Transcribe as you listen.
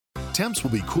temps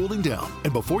will be cooling down,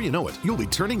 and before you know it, you'll be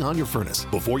turning on your furnace.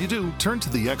 Before you do, turn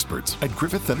to the experts at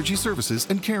Griffith Energy Services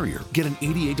and Carrier. Get an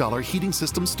 $88 heating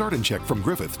system start-in check from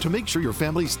Griffith to make sure your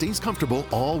family stays comfortable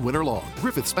all winter long.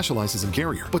 Griffith specializes in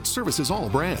Carrier, but services all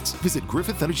brands. Visit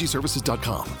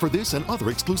GriffithEnergyServices.com for this and other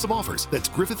exclusive offers. That's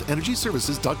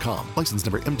GriffithEnergyServices.com. License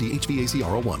number MDHVAC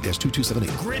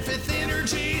R01-2278. Griffith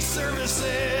Energy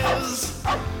Services.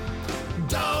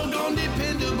 Doggone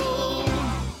dependable.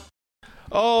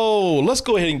 Oh, let's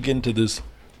go ahead and get into this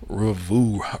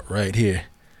review right here.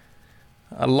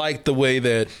 I like the way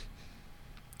that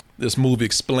this movie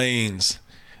explains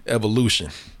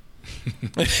evolution.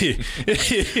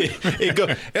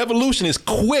 Evolution is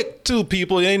quick too,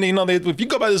 people. And, you know, if you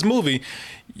go by this movie,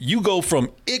 you go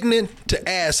from ignorant to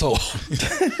asshole.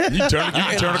 You turn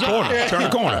a corner. Turn a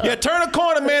corner. Yeah, turn a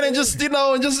corner, man, and just, you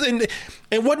know, and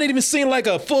wasn't even seem like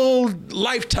a full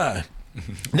lifetime.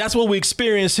 That's what we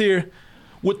experience here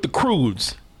with the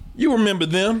Croods. You remember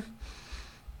them?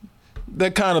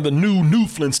 They're kind of the new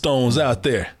Flintstones out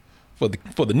there for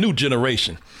the new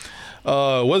generation.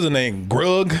 What's his name?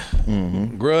 Grug.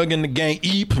 Mm-hmm. Grug and the gang,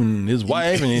 Eep and his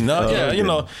wife, and you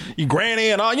know, your granny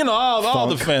and all, you know, all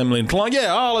the family and Clunk. Yeah,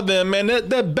 all of them, man.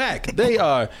 They're back. They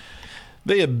are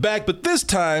back, but this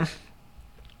time,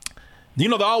 you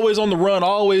know, they're always on the run,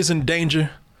 always in danger.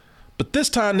 But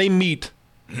this time they meet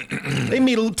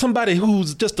somebody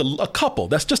who's just a couple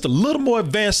that's just a little more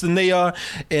advanced than they are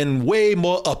and way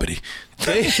more uppity.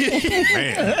 They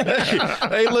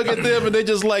look at them and they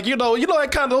just like, you know,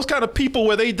 those kind of people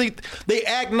where they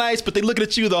act nice, but they look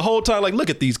at you the whole time like, look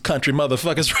at these country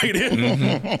motherfuckers right here.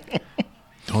 Mm-hmm.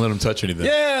 Don't let them touch anything.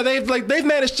 Yeah, they've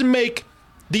managed to make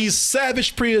these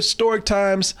savage prehistoric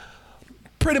times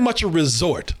pretty much a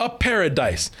resort, a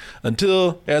paradise,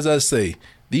 until, as I say,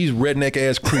 these redneck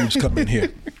ass Croods come in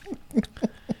here.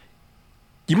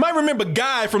 You might remember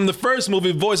Guy from the first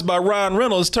movie voiced by Ryan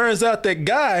Reynolds. Turns out that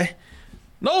Guy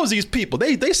knows these people.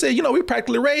 They say, you know, we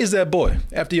practically raised that boy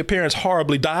after your parents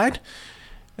horribly died.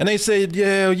 And they said,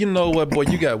 yeah, you know what, boy,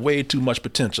 you got way too much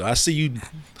potential. I see you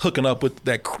hooking up with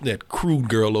that Crood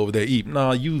girl over there, Eep.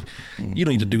 No, you don't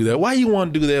need to do that. Why you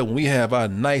want to do that when we have our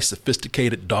nice,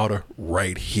 sophisticated daughter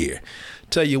right here?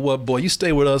 Tell you what, boy, you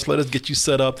stay with us. Let us get you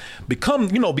set up. Become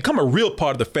a real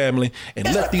part of the family, and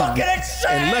let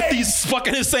these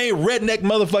fucking insane redneck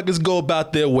motherfuckers go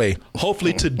about their way,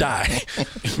 hopefully to die.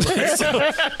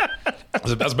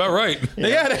 That's about right.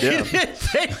 Yeah.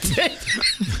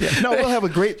 No, we'll have a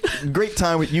great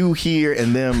time with you here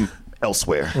and them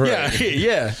elsewhere. Right.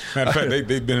 Yeah. Matter of fact,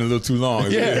 they've been a little too long.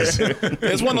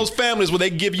 It's one of those families where they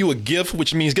give you a gift,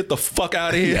 which means get the fuck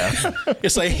out of here. Yeah.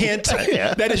 It's a hint.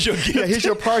 Yeah. That is your gift. Yeah, here's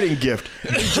your parting gift.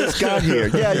 You just got here.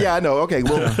 Yeah, I know. Okay,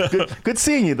 well, good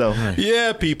seeing you, though.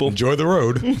 Yeah, people. Enjoy the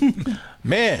road.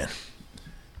 Man,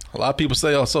 a lot of people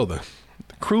say also the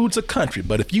Croods are country,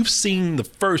 but if you've seen the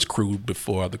first Crood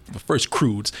before, the first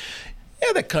Croods,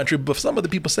 yeah, they're country, but some other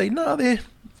people say, no, they're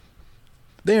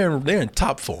in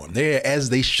top form. They're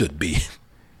as they should be.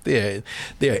 They're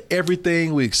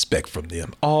everything we expect from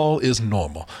them. All is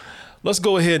normal. Let's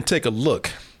go ahead and take a look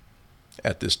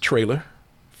at this trailer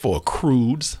for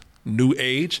Croods New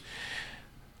Age,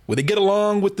 where they get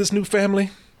along with this new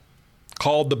family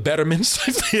called the Bettermans.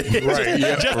 Right,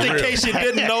 yeah, just in case you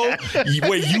didn't know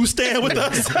where you stand with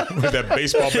us. With that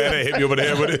baseball bat that hit me over the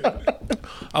head with it.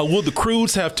 Will the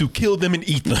Croods have to kill them and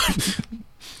eat them?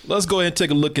 Let's go ahead and take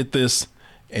a look at this,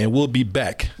 and we'll be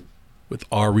back with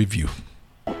our review.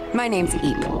 My name's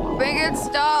Eep. Bring it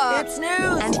stuff. It's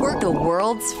news. And we're the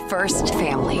world's first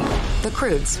family, the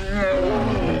Croods.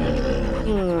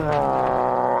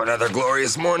 Another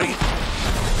glorious morning.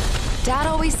 Dad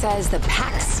always says the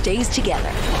pack stays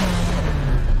together.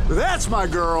 That's my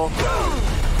girl.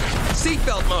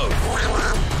 Seatbelt mode.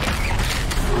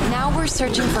 Now we're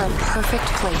searching for a perfect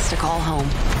place to call home.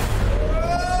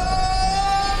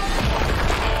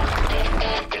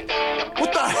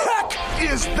 What the heck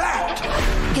is that?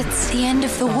 It's the end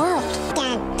of the world.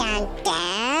 Dun, dun,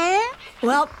 dun.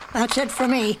 Well, that's it for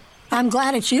me. I'm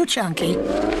glad it's you, Chunky.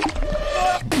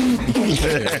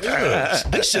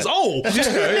 This is old.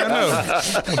 Yeah, I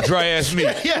know. Dry ass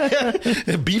meat. Yeah.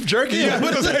 Beef jerky. Yeah.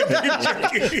 What is that?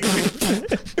 Beef jerky.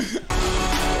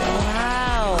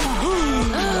 Wow.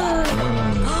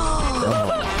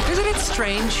 Isn't it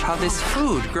strange how this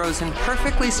food grows in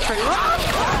perfectly straight...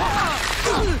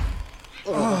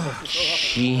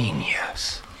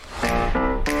 Genius.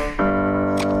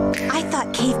 I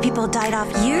thought cave people died off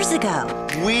years ago.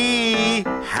 We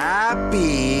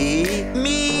happy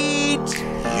meet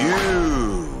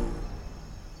you.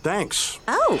 Thanks.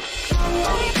 Oh.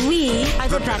 We are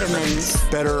the Bettermans.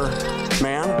 Better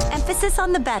man? Emphasis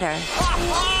on the better.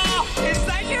 Is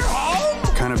that your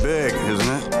home? Kind of big, isn't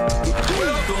it?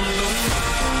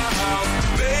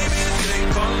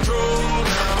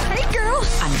 Hey, girl.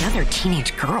 Another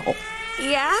teenage girl.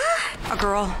 Yeah? A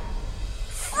girl.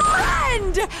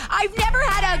 Friend! I've never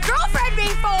had a girlfriend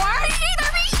before. Me either.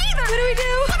 What do we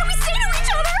do? What do we say to each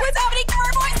other? With opening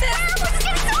our voices.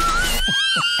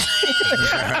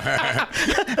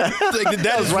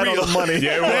 That was right on the money.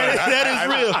 Yeah, it was. That is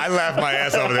real. I laughed my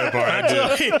ass over that part.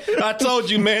 I told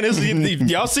you, man.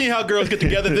 Y'all seen how girls get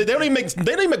together? They don't even make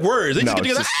words. They just get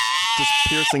together. Just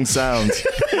piercing sounds.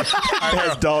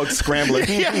 As dogs scrambling.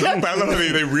 I love how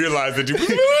they realize that you.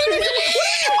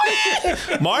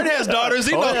 Martin has daughters.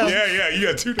 He knows. Yeah. You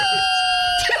got 2 daughters.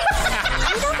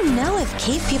 I don't know if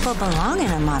cave people belong in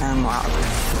a modern world.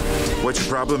 What's your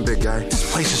problem, big guy?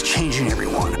 This place is changing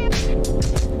everyone.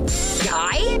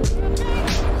 Guy?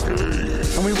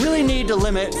 And we really need to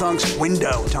limit Thunk's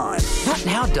window time. Not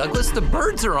now, Douglas. The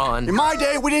birds are on. In my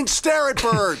day, we didn't stare at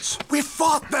birds. We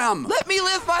fought them. Let me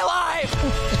live my life.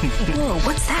 Whoa,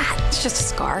 what's that? It's just a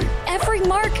scar. Every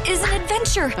mark is an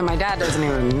adventure. And my dad doesn't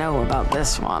even know about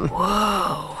this one.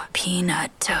 Whoa,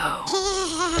 peanut toe.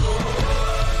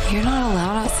 You're not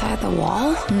allowed outside the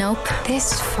wall? Nope.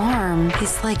 This farm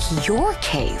is like your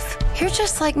cave. You're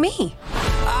just like me.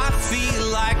 I feel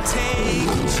like taking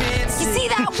chances. You see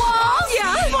that wall?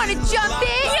 Yeah. You want to jump in?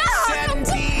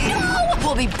 Yeah. No.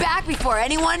 We'll be back before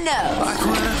anyone knows.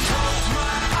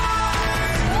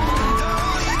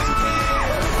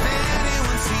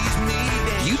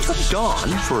 You took Dawn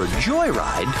for a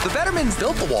joyride. The Bettermans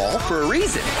built the wall for a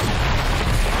reason.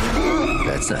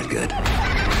 That's not good.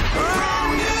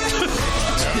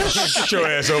 Get your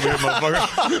ass over here,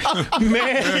 motherfucker.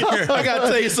 Man, I gotta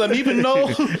tell you something.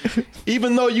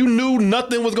 Even though you knew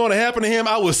nothing was going to happen to him,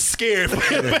 I was scared for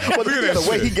him. The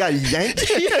way he got yanked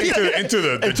into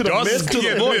the mist, to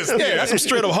the voice. Yeah, that's some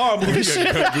straight up horror movie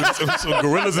shit. Some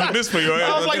gorillas in the mist for your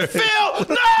ass. I was like, Phil,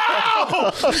 no!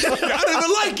 I don't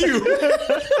even like you.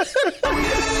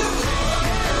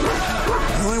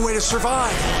 The only way to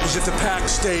survive is if the pack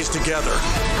stays together.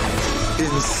 In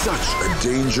such a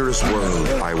dangerous world,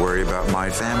 I worry about my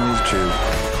family too.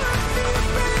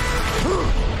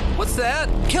 What's that?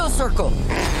 Kill circle.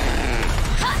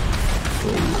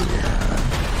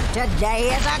 Today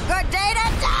is a good day to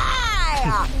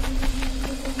die.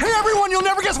 Hey, everyone, you'll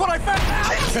never guess what I found.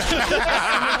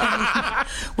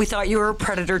 We thought you were a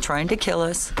predator trying to kill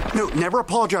us. No, never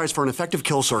apologize for an effective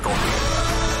kill circle.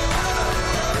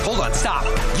 Hold on, stop.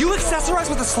 You accessorize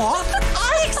with a sloth?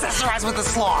 I accessorize with a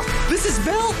sloth. This is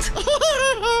Belt.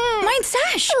 Mine's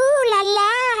Sash. Ooh la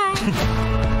la.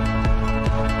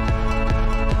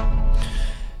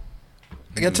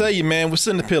 I gotta tell you, man, we're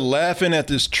sitting up here laughing at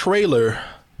this trailer,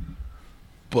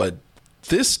 but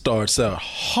this starts out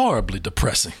horribly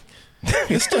depressing.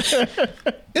 It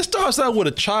starts out with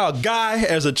a child, Guy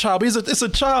as a child. It's a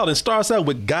child, and starts out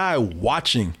with Guy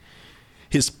watching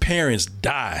his parents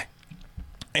die.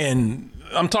 And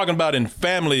I'm talking about in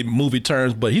family movie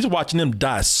terms, but he's watching them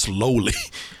die slowly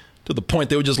to the point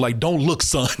they were just like, don't look,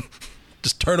 son.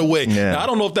 Just turn away. Yeah. Now, I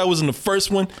don't know if that was in the first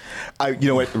one. You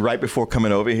know what? Right before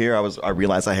coming over here, I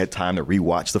realized I had time to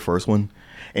rewatch the first one,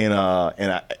 and I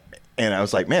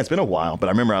was like, man, it's been a while, but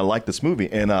I remember I liked this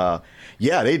movie, and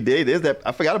yeah, they did that.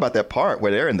 I forgot about that part where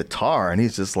they're in the tar, and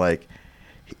he's just like,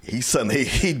 he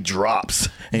suddenly drops,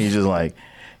 and he's just like,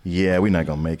 yeah, we're not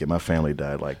gonna make it. My family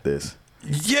died like this.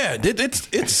 Yeah,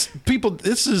 it's people.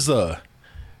 This is a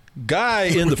guy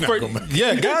in the first.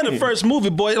 Yeah, guy in the first movie,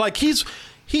 boy. Like and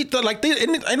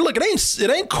look,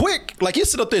 it ain't quick. Like he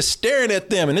sit up there staring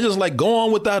at them, and they're just like, go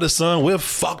on without us, son. We're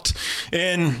fucked.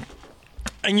 And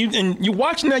you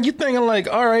watching that, you thinking like,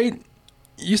 all right,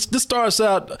 this starts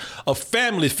out a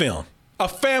family film, a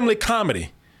family comedy,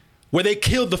 where they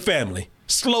killed the family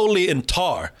slowly in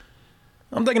tar.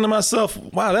 I'm thinking to myself,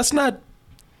 wow,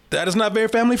 that is not very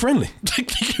family friendly.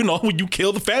 You know, when you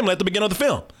kill the family at the beginning of the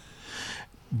film.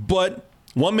 But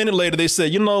 1 minute later, they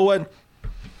said, you know what?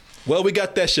 Well, we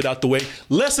got that shit out the way.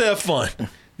 Let's have fun.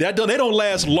 They don't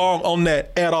last long on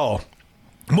that at all.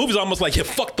 The movie's almost like, yeah,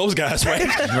 fuck those guys, right?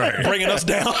 Right. Bringing us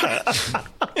down.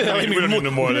 We don't need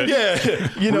no more of that. Yeah.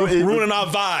 You know, ruining our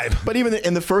vibe. But even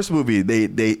in the first movie,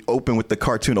 they open with the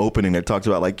cartoon opening that talks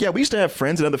about like, yeah, we used to have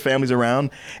friends and other families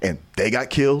around, and they got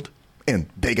killed. And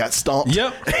they got stomped.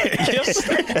 Yep.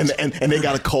 and they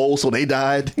got a cold, so they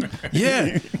died.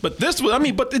 Yeah. But this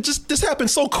happened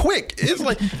so quick. It's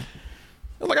like,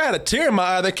 Like I had a tear in my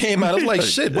eye that came out. I was like,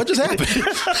 shit, what just happened?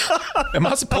 Am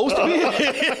I supposed to be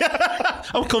here?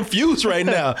 I'm confused right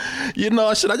now.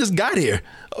 I just got here.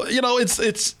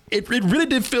 It really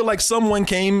did feel like someone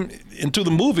came into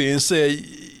the movie and said,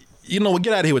 get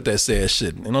out of here with that sad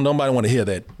shit. Nobody want to hear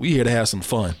that. We here to have some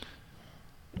fun.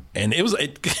 And it was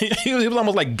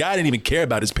almost like God didn't even care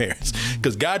about his parents,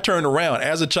 because God turned around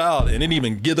as a child and didn't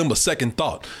even give them a second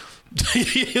thought.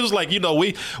 It was like,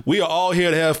 we are all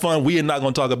here to have fun. We are not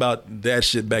going to talk about that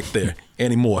shit back there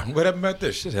anymore. What happened back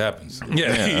there? Shit happens.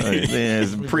 Yeah.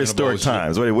 It's prehistoric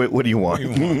times. What do you want?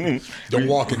 The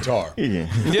walking tar.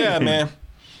 Yeah, man.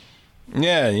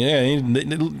 Yeah.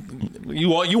 You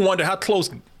wonder how close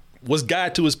was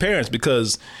God to his parents,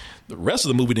 because the rest of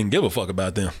the movie didn't give a fuck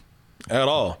about them at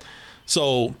all.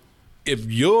 So if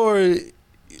you're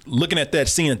looking at that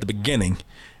scene at the beginning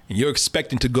and you're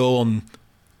expecting to go on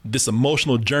this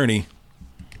emotional journey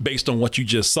based on what you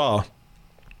just saw,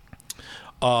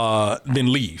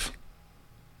 then leave.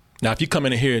 Now, if you come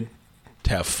in here to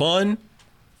have fun,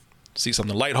 see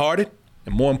something lighthearted,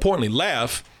 and more importantly,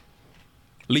 laugh,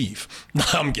 leave. No,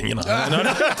 I'm kidding. No.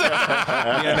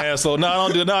 Yeah, an asshole. No, I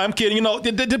don't do it. No, I'm kidding.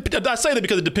 I say that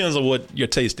because it depends on what your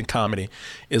taste in comedy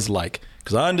is like.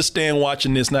 Because I understand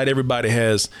watching this, not everybody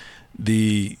has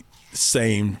the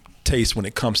same taste when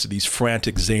it comes to these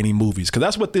frantic, zany movies. Because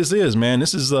that's what this is, man.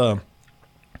 This is this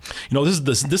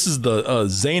is the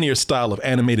zanier style of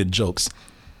animated jokes.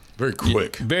 Very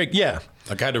quick. Yeah.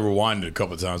 Like I had to rewind it a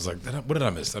couple of times. Like, what did I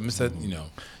miss? I missed that,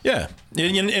 Yeah.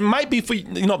 And it might be for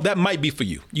that might be for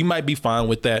you. You might be fine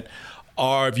with that.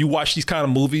 Or if you watch these kind of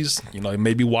movies,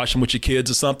 maybe watch them with your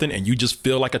kids or something, and you just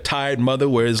feel like a tired mother,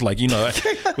 where it's like, where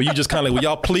you just kind of like, will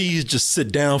y'all please just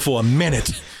sit down for a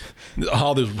minute?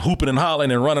 All this hooping and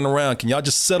hollering and running around. Can y'all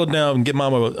just settle down and give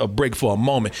mama a break for a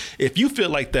moment? If you feel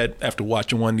like that after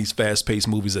watching one of these fast-paced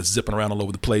movies that's zipping around all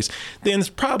over the place, then it's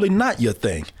probably not your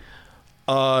thing.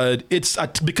 It's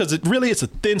because it's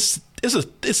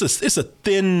a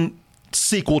thin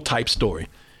sequel type story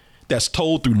that's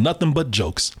told through nothing but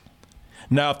jokes.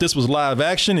 Now, if this was live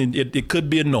action, it could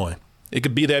be annoying. It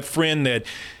could be that friend that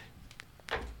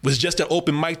was just at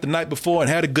open mic the night before and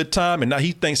had a good time, and now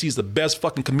he thinks he's the best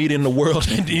fucking comedian in the world,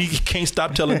 and he can't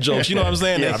stop telling jokes. You know what I'm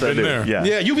saying? Yeah, I've been there.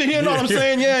 Yeah, you can hear what I'm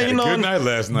saying? Yeah, Had a good night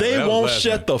last night. They won't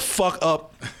shut the fuck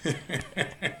up.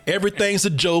 Everything's a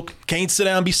joke. Can't sit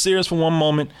down and be serious for one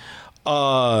moment.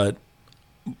 That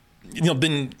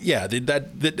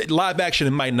live action,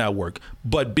 it might not work.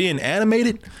 But being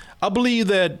animated, I believe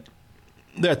that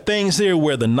there are things here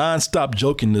where the nonstop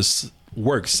jokiness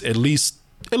works, at least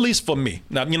for me.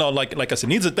 Now, like I said,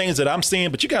 these are things that I'm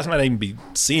seeing, but you guys might not even be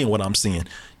seeing what I'm seeing.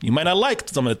 You might not like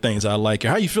some of the things I like.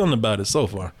 How are you feeling about it so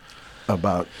far?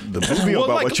 About the movie or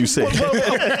about what you said?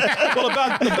 Well,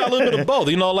 about a little bit of both.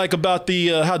 About the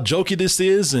how jokey this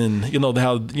is, and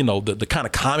the kind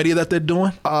of comedy that they're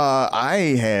doing.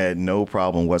 I had no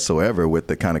problem whatsoever with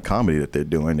the kind of comedy that they're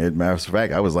doing. As a matter of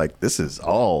fact, I was like, this is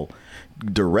all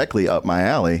directly up my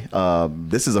alley.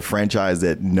 This is a franchise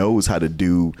that knows how to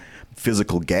do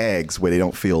physical gags where they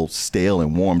don't feel stale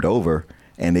and warmed over,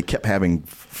 and they kept having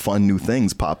fun new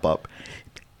things pop up.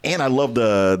 And I love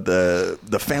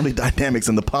the family dynamics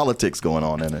and the politics going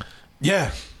on in it.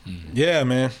 Yeah. Yeah,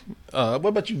 man. What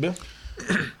about you, Bill?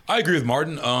 I agree with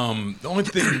Martin. The only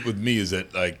thing with me is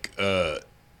that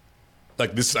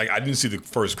this, I didn't see the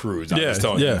first Cruise. I was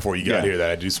telling you before you got here that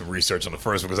I do some research on the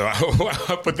first one, because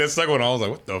I put that second one on. I was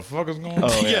like, what the fuck is going on?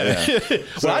 Oh, yeah.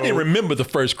 Well, I didn't remember the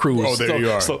first Cruise. Oh, there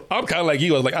you are. So I'm kind of like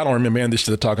you. I was like, I don't remember any of this shit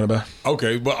they're talking about.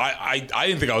 Okay, but I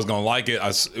didn't think I was going to like it.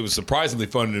 It was surprisingly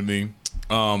funny to me.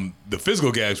 The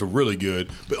physical gags were really good,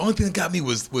 but the only thing that got me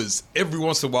was every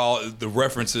once in a while the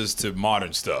references to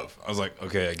modern stuff. I was like,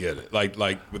 okay, I get it. Like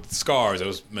with the scars, it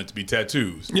was meant to be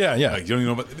tattoos. Yeah. Like, you don't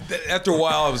even know. But after a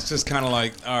while, I was just kind of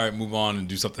like, all right, move on and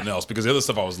do something else, because the other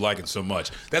stuff I was liking so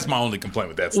much. That's my only complaint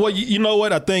with that stuff. Well, you know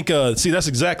what? I think that's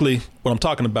exactly what I'm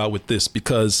talking about with this,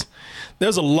 because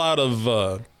there's a lot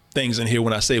of things in here.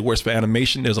 When I say it works for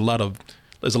animation, there's a lot of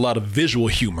visual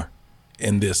humor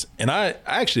in this, and I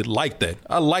actually like that.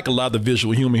 I like a lot of the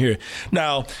visual humor here.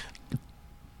 Now,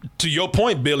 to your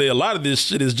point, Billy, a lot of this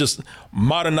shit is just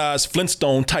modernized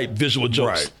Flintstone type visual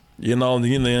jokes. Right. And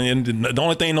the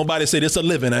only thing nobody said, it's a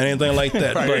living or anything like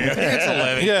that. Right, but, it's a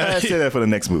living. Yeah, I'd say that for the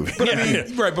next movie. But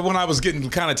right. But when I was getting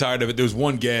kind of tired of it, there was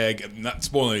one gag, not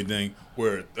spoiling anything,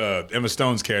 where Emma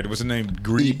Stone's character, what's her name?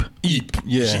 Eep.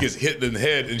 Yeah. She gets hit in the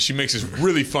head and she makes this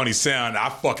really funny sound. I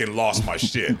fucking lost my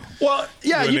shit. Well,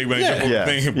 yeah. It was like,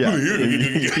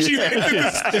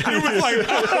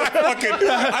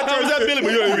 I thought that Billy.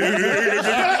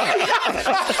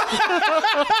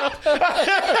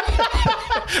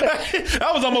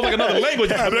 That was almost like another language.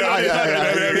 But it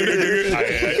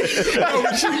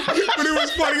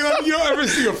was funny. You don't ever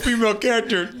see a female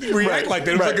character react like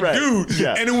that. It was like a dude,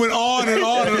 and it went on and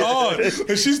on and on,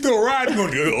 and she's still riding,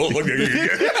 going, and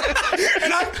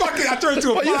I turned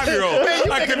into a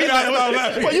 5-year-old. I could not stop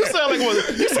laughing. Well, you sound like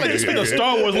you speak a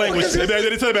Star Wars language.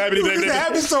 It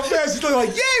happened so fast. She's like,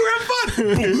 "Yay, we're having fun."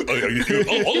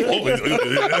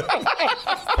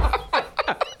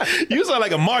 You sound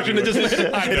like a Martian that just.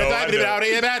 I know.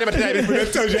 That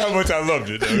tells you how much I loved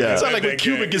it. You sound like when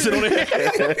Cuban gets it on the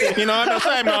head. You know, I'm not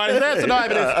saying no. That's no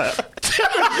evidence.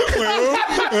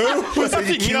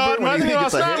 He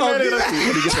gets a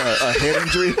head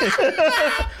injury,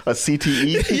 a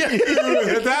CTE.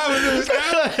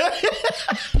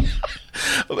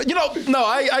 You know, no,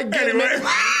 I get it, man.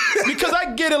 Because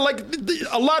I get it. Like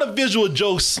a lot of visual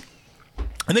jokes,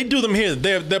 and they do them here.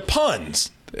 They're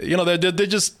puns. You know, they're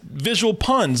just visual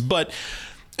puns. But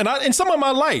and some of them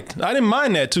I liked. I didn't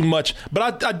mind that too much.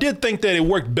 But I did think that it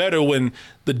worked better when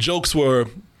the jokes were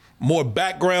more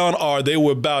background, or they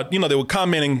were about, you know, they were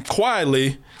commenting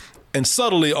quietly and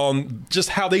subtly on just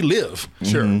how they live.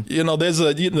 Sure. You know, there's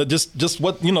just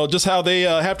what, you know, just how they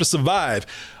have to survive.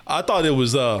 I thought it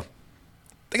was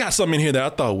they got something in here that I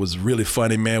thought was really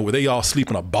funny, man, where they all sleep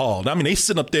in a ball. I mean, they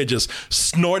sitting up there just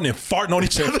snorting and farting on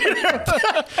each other.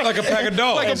 Like a pack of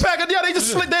dogs. Like a pack of, they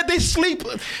just sleep, they sleep,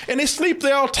 and they sleep,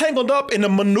 they're all tangled up, and the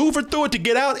maneuver through it to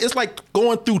get out, it's like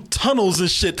going through tunnels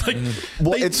and shit. Like,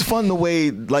 it's fun the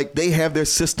way, like, they have their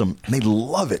system, and they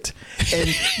love it.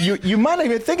 And you might not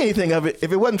even think anything of it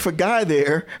if it wasn't for Guy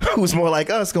there, who's more like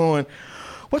us going,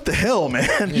 what the hell,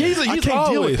 man? He's I can't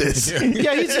deal with this.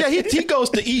 He goes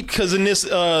to Eep because in this, you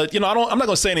know, I'm not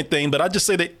gonna say anything, but I just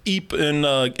say that Eep and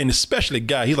especially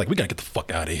Guy, he's like, we gotta get the fuck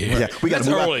out of here. Yeah, we gotta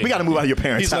move out. We gotta move out of your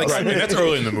parents' house. Right, that's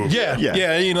early in the movie.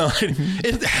 Yeah, you know,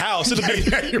 it's the house. It'll be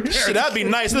shit. That'd be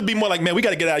nice. It'd be more like, man, we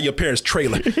gotta get out of your parents'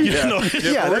 trailer. You know?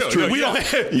 That's true. We don't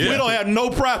have no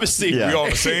privacy. We all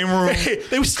in the same room.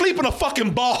 They were sleeping in a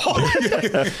fucking ball,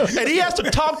 and he has to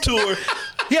talk to her.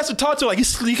 He has to talk to her like he's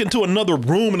sneaking to another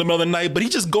room in the middle of the night, but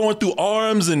he's just going through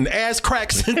arms and ass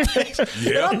cracks and things.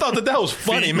 Yeah. And I thought that was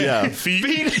funny, feet, man. Yeah.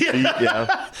 Feet.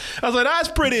 Yeah. I was like, that's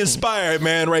pretty inspired,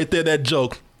 man, right there, that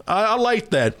joke. I like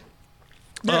that.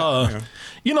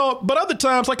 You know, but other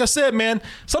times, like I said, man,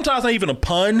 sometimes not even a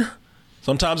pun.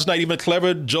 Sometimes it's not even a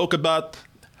clever joke about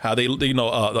how they, you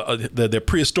know, their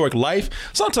prehistoric life.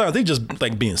 Sometimes they just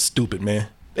like being stupid, man.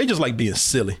 They just like being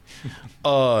silly.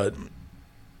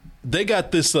 They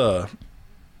got this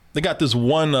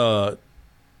one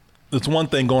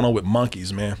thing going on with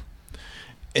monkeys, man.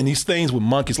 And these things with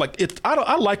monkeys, like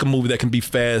I like a movie that can be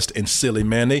fast and silly,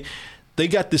 man. They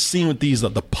got this scene with these the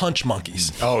punch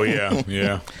monkeys. Oh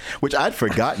yeah. Which I'd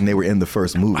forgotten they were in the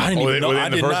first movie. I didn't even know. I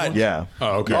did not. Yeah.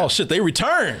 Oh, okay. Oh shit, they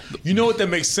returned. You know what? That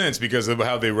makes sense because of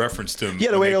how they referenced them. Yeah,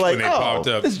 the way when they like, popped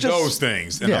up those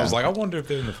things, and I was like, I wonder if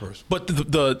they're in the first. But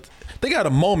they got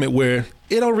a moment where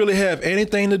it don't really have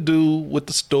anything to do with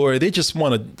the story. They just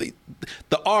want to,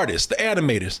 the artists, the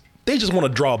animators, they just want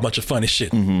to draw a bunch of funny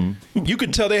shit. Mm-hmm. You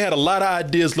could tell they had a lot of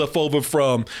ideas left over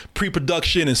from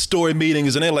pre-production and story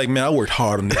meetings, and they're like, man, I worked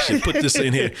hard on this shit. Put this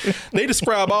in here. They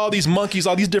describe all these monkeys,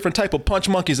 all these different type of punch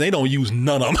monkeys, and they don't use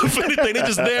none of them for anything. They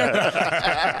just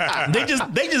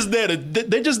there.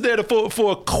 They're just there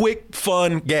for a quick,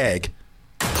 fun gag.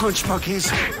 Punch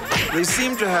monkeys. They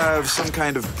seem to have some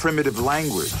kind of primitive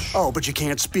language. Oh, but you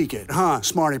can't speak it, huh,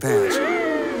 smarty pants?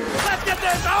 Let's get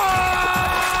this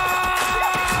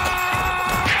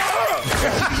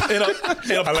And of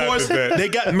course,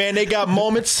 they got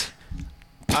moments.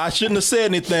 I shouldn't have said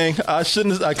anything. I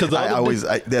shouldn't have, because I'm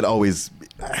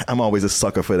always a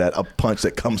sucker for that, a punch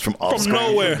that comes from off screen.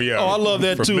 Nowhere. Yeah, I love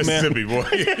that too, Mississippi, man. Boy.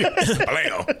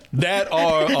 That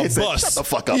or a bus. Shut the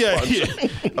fuck up, punch.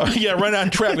 Run out in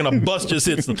traffic and a bus just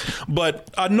hits them. But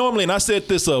I normally, and I said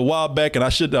this a while back, and I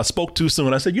spoke too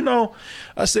soon. I said,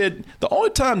 the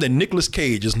only time that Nicolas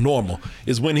Cage is normal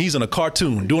is when he's in a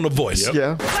cartoon doing a voice. Yep.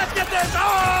 Yeah. Let's get this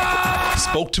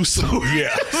Spoke too soon.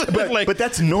 Yeah. But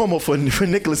that's normal for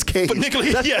Nicolas Cage.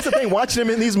 That's the thing. Watching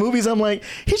him in these movies, I'm like,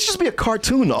 he should just be a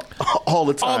cartoon all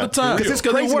the time. All the time. Because it's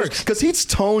crazy. Because he's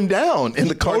toned down in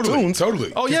the cartoons.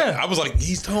 Totally. Oh, yeah. I was like,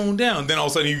 he's toned down. Then all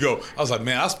of a sudden I was like,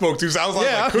 man, I spoke too soon. I was like,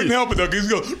 I couldn't help it though. Because he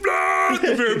goes, at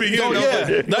the very beginning.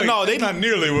 They not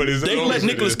nearly what is. They let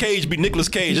Nicolas Cage be Nicolas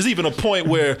Cage. There's even a point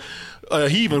where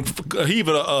he even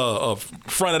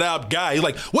fronted out Guy. He's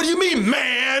like, "What do you mean,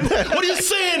 man? What are you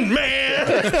saying, man?"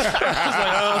 I was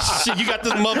like, "Oh shit, you got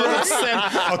this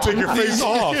motherfucker." I'll take your face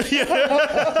off.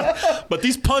 Yeah. But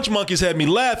these punch monkeys had me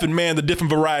laughing, man. The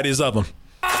different varieties of them.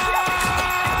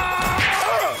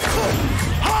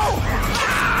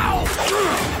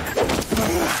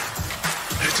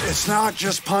 It's not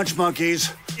just punch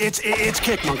monkeys. It's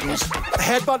kick monkeys,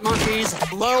 headbutt monkeys,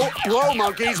 low blow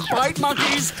monkeys, bite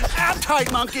monkeys,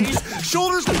 ab-tight monkeys,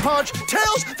 shoulders that punch,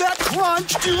 tails that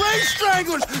crunch, deranged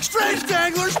stranglers, strange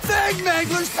danglers, fang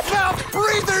manglers, mouth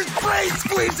breathers, brain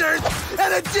squeezers,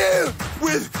 and a dude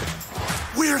with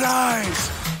weird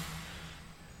eyes.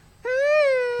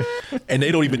 And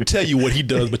they don't even tell you what he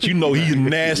does, but you know he's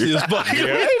nasty as fuck.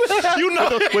 Yeah. You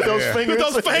know, with those fingers.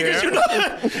 With those fingers, you know.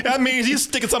 That means he's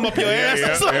sticking something up your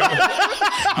ass.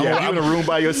 Yeah, you in a room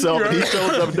by yourself and he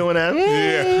shows up doing that.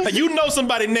 Yeah. You know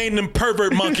somebody named them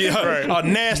pervert monkey, a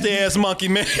nasty ass monkey,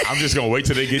 man. I'm just gonna wait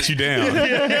till they get you down.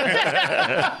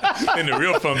 And the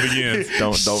real fun begins.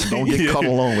 Don't get caught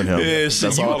alone with him. Yeah,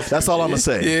 that's all I'm gonna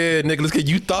say. Yeah, Nicholas,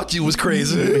 you thought you was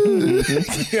crazy.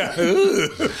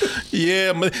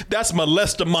 Yeah, that's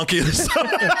molester monkey.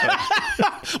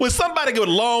 When somebody with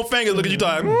long fingers look at you,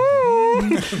 like,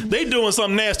 they doing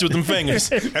something nasty with them fingers.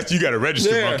 That's you got a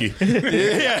register monkey.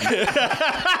 Yeah.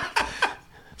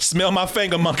 Smell my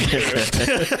finger, monkey.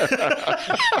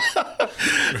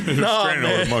 No,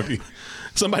 man. Monkey.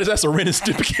 That's a Ren and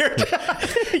Stimpy character.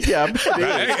 Yeah,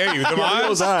 hey, with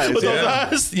those eyes. With those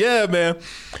eyes. Yeah, man.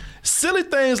 Silly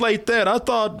things like that. I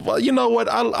thought, well, you know what?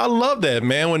 I love that,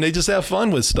 man, when they just have fun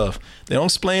with stuff. They don't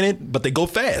explain it, but they go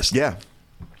fast. Yeah.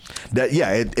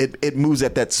 It moves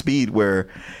at that speed where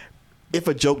if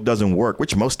a joke doesn't work,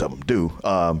 which most of them do,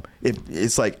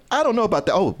 it's like, I don't know about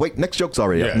that. Oh, wait, next joke's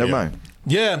already up. Never mind.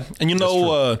 Yeah, and you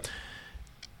know,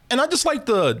 and I just like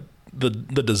the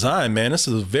design, man. This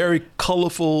is a very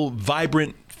colorful,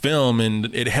 vibrant film,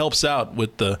 and it helps out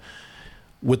with the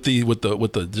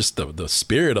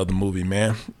spirit of the movie,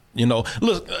 man. You know,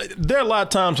 look, there are a lot of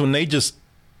times when they just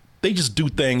do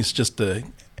things just to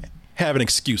have an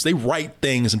excuse. They write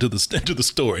things into the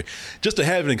story just to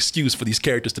have an excuse for these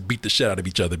characters to beat the shit out of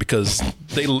each other because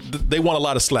they want a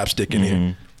lot of slapstick in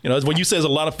here. You know, when you say there's a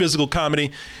lot of physical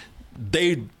comedy,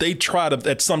 they try to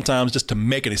at sometimes just to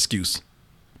make an excuse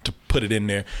to put it in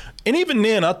there. And even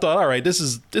then I thought, all right, this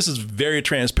is very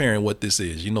transparent what this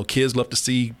is. You know, kids love to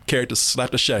see characters slap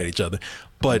the shit at each other,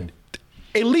 but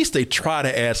at least they try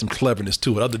to add some cleverness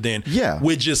to it other than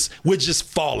we're just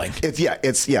falling.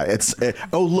 It's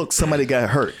oh look, somebody got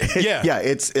hurt.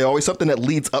 It's always something that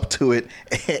leads up to it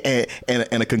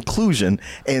and a conclusion,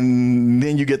 and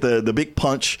then you get the big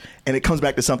punch and it comes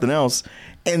back to something else.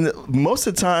 And most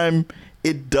of the time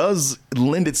it does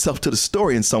lend itself to the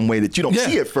story in some way that you don't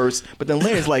see at first, but then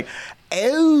later it's like,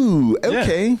 oh,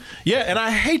 okay. Yeah, and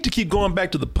I hate to keep going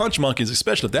back to the punch monkeys,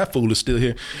 especially if that fool is still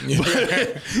here. I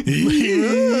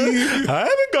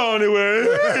haven't gone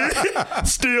anywhere.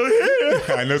 Still here.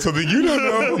 I know something you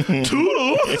don't know.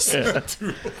 Toodles.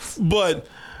 But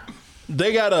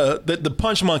they got the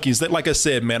punch monkeys, that, like I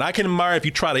said, man, I can admire if you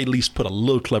try to at least put a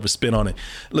little clever spin on it.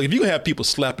 Look, if you have people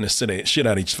slapping the shit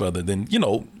out of each other, then, you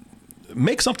know,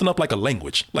 make something up like a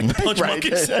language, like the punch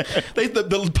monkeys.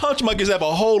 The punch monkeys have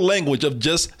a whole language of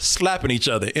just slapping each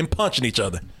other and punching each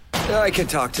other. I can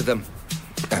talk to them.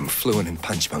 I'm fluent in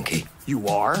punch monkey. You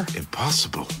are?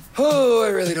 Impossible. Oh, I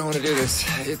really don't want to do this.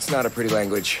 It's not a pretty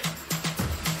language.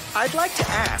 I'd like to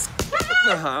ask.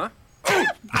 Uh-huh. Oh,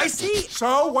 I see.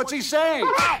 So, what's he saying?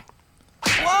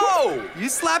 Whoa! You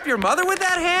slap your mother with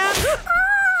that hand?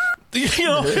 You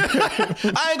know,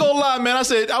 I ain't gonna lie, man.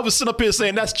 I was sitting up here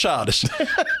saying that's childish,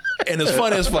 and it's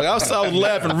funny as fuck. I was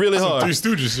laughing really hard. Three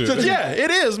Stooges shit. Yeah,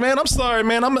 it is, man. I'm sorry,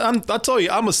 man. I told you,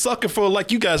 I'm a sucker for, like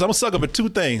you guys. I'm a sucker for two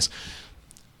things.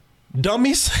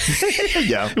 Dummies.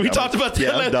 We talked about that.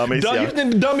 Yeah, dummies.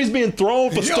 Dummies being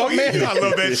thrown for stuntmen. I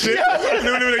love that shit. You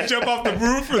know when they jump off the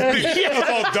roof and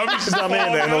all dummies just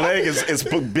and the leg is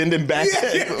bending back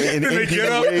in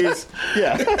ways.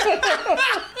 Yeah.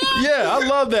 Yeah, I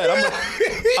love that.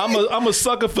 I'm a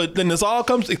sucker for. Then it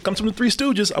comes from the Three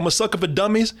Stooges. I'm a sucker for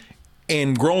dummies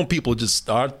and grown people just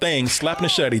our thing slapping the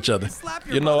shit at each other.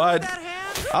 You know, I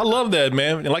love that,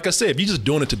 man. And like I said, if you're just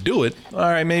doing it to do it, all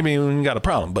right, maybe we got a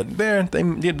problem. But they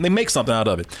make something out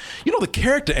of it. You know, the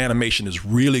character animation is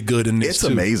really good in this. It's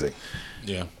amazing.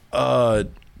 Yeah. I'm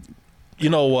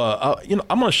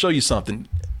gonna show you something.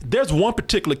 There's one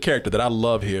particular character that I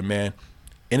love here, man.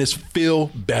 And it's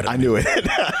Phil Better. I knew it. Man,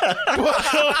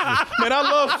 I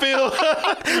love Phil.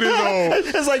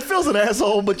 It's like Phil's an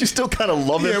asshole, but you still kind of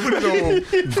love him. Yeah, with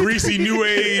his old greasy new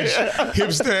age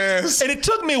hipster ass. And it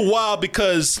took me a while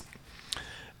because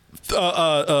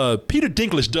Peter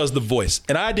Dinklage does the voice,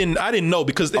 and I didn't know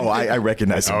because I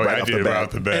recognize him right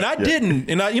off the bat. And I didn't,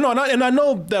 and I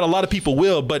know that a lot of people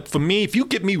will, but for me, if you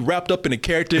get me wrapped up in a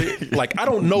character, like I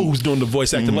don't know who's doing the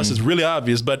voice acting unless it's really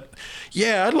obvious. But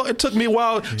yeah, it took me a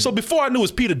while. So before I knew it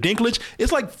was Peter Dinklage,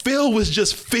 it's like Phil was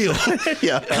just Phil.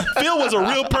 Yeah, Phil was a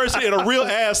real person and a real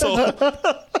asshole.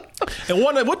 And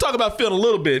we'll talk about Phil in a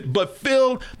little bit, but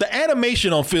Phil, the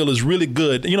animation on Phil is really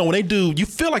good. You know, when they do, you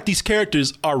feel like these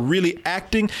characters are really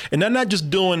acting, and they're not just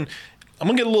doing. I'm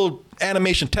gonna get a little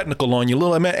animation technical on you, a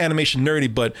little animation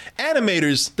nerdy, but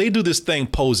animators, they do this thing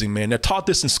posing, man. They're taught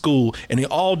this in school, and they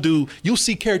all do. You'll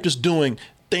see characters doing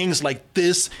things like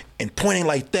this and pointing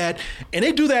like that, and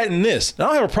they do that in this. I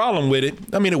don't have a problem with it.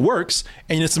 I mean, it works,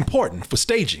 and it's important for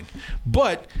staging,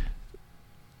 but.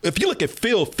 If you look at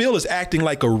Phil is acting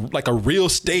like a real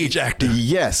stage actor.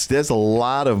 Yes, there's a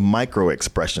lot of micro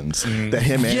expressions that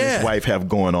him and his wife have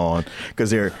going on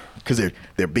because they're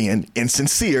being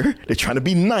insincere. They're trying to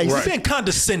be nice. Right. Being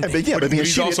condescending. But being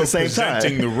he's shitty also at the same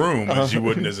presenting time. the room as you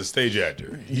wouldn't as a stage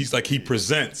actor. He's like he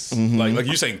presents like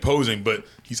you're saying posing, but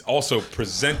he's also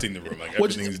presenting the room like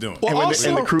everything he's doing. And when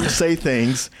the crew say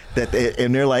things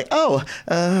and they're like, giving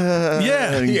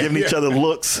each other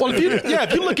looks. Well,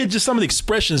 if you look at just some of the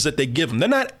expressions that they give them, they're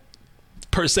not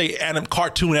per se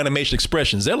cartoon animation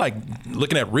expressions. They're like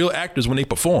looking at real actors when they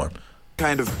perform.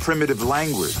 Kind of primitive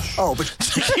language. Oh, but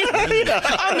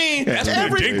I mean,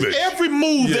 every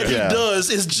move that he does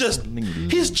is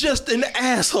he's just an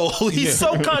asshole. He's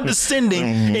so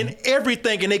condescending in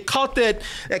everything, and they caught that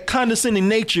condescending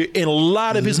nature in a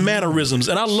lot of his mannerisms,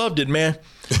 and I loved it, man.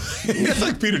 It's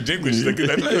like Peter Dinklage.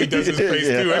 That's how he does his face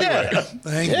too.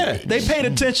 Anyway. They paid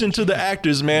attention to the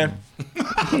actors, man.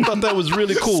 I thought that was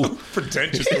really cool. So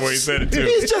pretentious the way he said it too.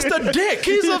 He's just a dick.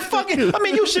 He's a fucking. I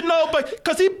mean, you should know, but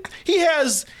because he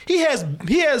has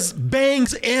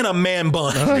bangs and a man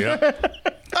bun.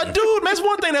 Dude, man, it's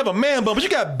one thing to have a man bun, but you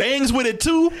got bangs with it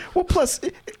too. Well, plus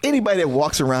anybody that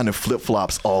walks around in flip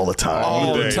flops all the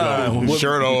time,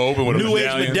 shirt all open with new a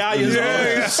age medallions.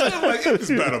 I'm like, it's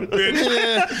about a bitch.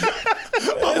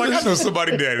 I'm like, I know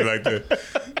somebody daddy like that.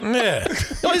 Yeah,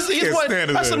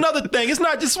 that's another thing. It's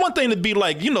not just one thing to be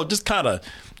like, just kind of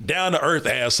down to earth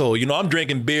asshole. I'm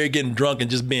drinking beer, getting drunk,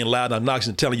 and just being loud and obnoxious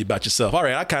and telling you about yourself. All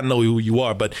right, I kind of know who you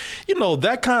are, but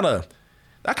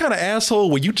that kind of asshole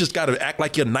where you just got to act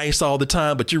like you're nice all the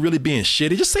time, but you're really being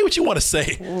shitty. Just say what you want to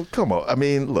say. Well, come on. I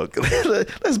mean, look,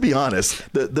 let's be honest.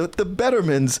 The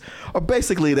Bettermans are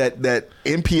basically that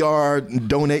NPR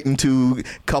donating to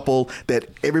couple that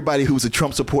everybody who's a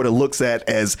Trump supporter looks at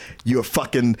as you're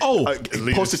fucking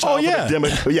poster child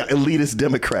for the elitist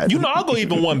Democrat. I'll go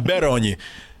even one better on you.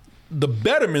 The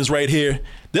Bettermans right here,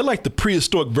 they're like the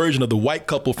prehistoric version of the white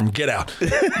couple from Get Out.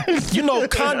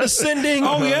 Condescending,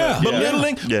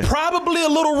 belittling, probably a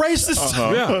little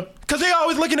racist. Because they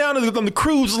always looking down on the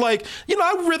crews like,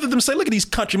 I'd rather them say, look at these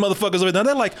country motherfuckers over there.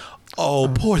 They're like, oh,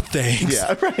 poor things.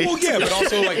 Yeah, right. Well, yeah, but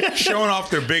also like showing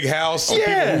off their big house to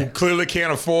people who clearly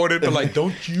can't afford it. But like,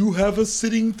 don't you have a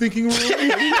sitting thinking room?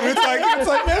 It's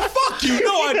like, man, fuck you.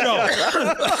 No, I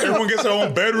don't. Everyone gets their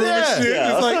own bedroom and shit.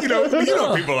 It's like, you know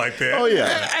people like that. Oh,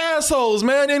 yeah. Assholes,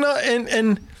 man.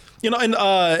 And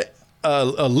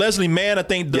Leslie Mann, I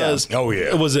think, does. Yeah. Oh,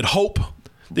 yeah. Was it Hope?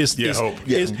 Hope.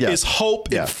 It's Hope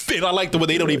and Phil. I like the way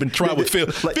they don't even try with Phil.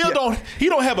 Phil don't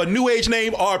have a new age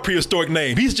name or a prehistoric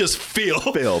name. He's just Phil.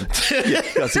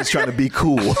 Because he's trying to be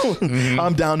cool.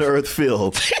 I'm down to earth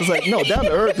Phil. It's like, no, down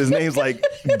to earth, his name's like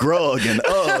Grug and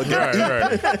Ugg.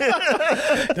 Right.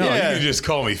 No, you can just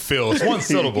call me Phil. It's one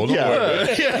syllable. Don't worry.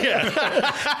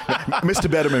 Mr.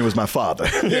 Betterman was my father.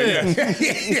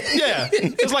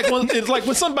 It's like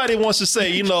when somebody wants to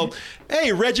say,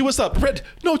 hey, Reggie, what's up?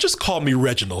 No, just call me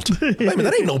Reginald. Wait a minute,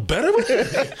 that ain't no better.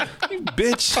 You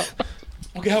bitch.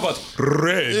 Okay, how about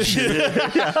Reg? But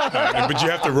you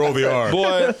have to roll the R.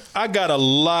 Boy, I got a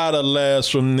lot of laughs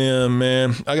from them,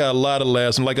 man. I got a lot of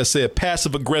laughs. And like I said,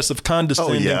 passive-aggressive,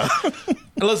 condescending. Oh, yeah.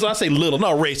 Unless I say little,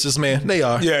 not racist, man. They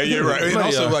are. Yeah, you're right. And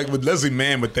also, like with Leslie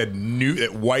Mann, with that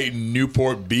white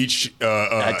Newport Beach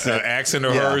accent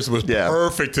of hers was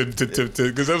perfect to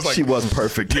because I was like, she was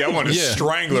perfect. Yeah, I wanted to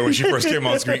strangle her when she first came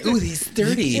on screen. Ooh, he's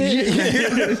dirty.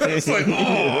 It's like,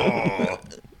 oh.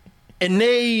 And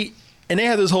they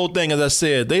had this whole thing, as I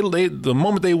said, they the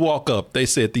moment they walk up, they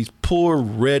said, these poor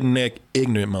redneck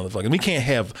ignorant motherfuckers. We can't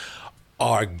have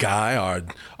our guy,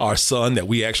 our son that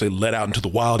we actually let out into the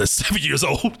wild at 7 years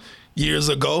old years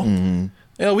ago.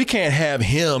 Mm-hmm. We can't have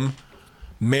him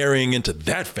marrying into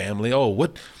that family. Oh,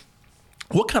 what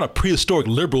kind of prehistoric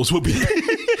liberals would be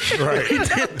Right.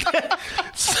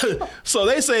 So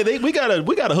they say we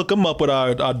gotta hook him up with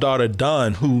our daughter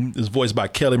Dawn, who is voiced by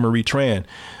Kelly Marie Tran,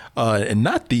 and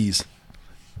not these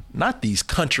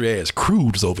country ass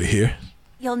crudes over here.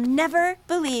 You'll never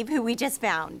believe who we just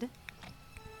found.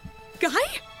 Guy?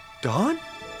 Dawn?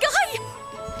 Guy!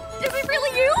 Is it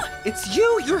really you? It's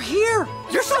you! You're here!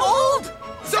 You're so old!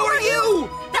 So are you!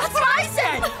 That's what I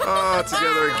said! Ah,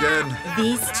 together again.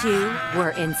 These two were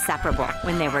inseparable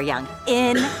when they were young.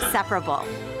 Inseparable.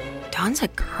 Dawn's a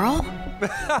girl?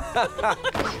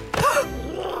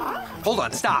 Hold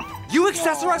on, stop. You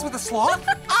accessorize with a sloth?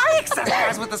 I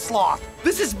accessorize with a sloth.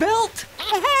 This is Belt.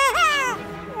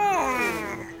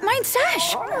 Mine's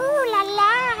Sash. Ooh la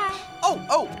la.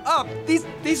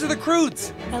 These are the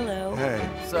Crudes. Hello. Hey.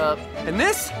 What's up? And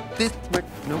this?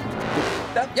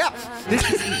 Yeah.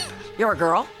 This is me. You're a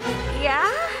girl? Yeah?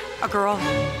 A girl.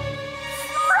 Friend!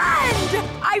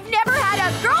 I've never had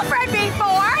a girlfriend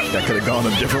before! That could have gone a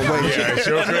different way. Yeah,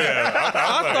 sure could have.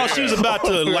 I thought she was about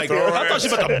to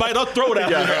bite her throat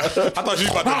out. I thought she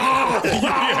was about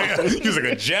to. He was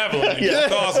like a javelin. He just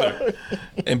tossed her.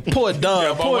 And poor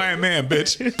Dawn. Yeah, my man,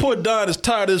 bitch. Poor Dawn is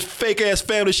tired of this fake ass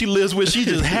family she lives with. She's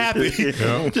just happy.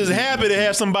 Just happy to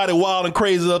have somebody wild and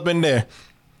crazy up in there.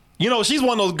 You know, she's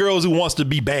one of those girls who wants to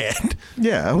be bad.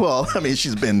 Yeah, well, I mean,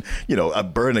 she's been, a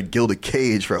bird in a gilded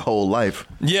cage for her whole life.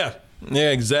 Yeah,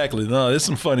 exactly. No, there's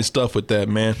some funny stuff with that,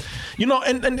 man.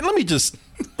 And let me just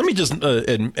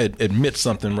admit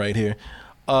something right here,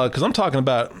 because I'm talking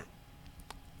about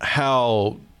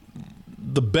how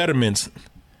the Betterments,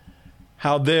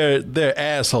 how they're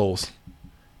assholes,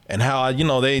 and how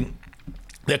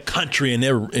their country and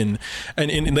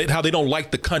how they don't like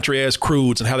the country ass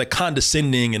crudes and how they're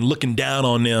condescending and looking down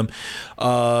on them,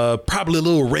 probably a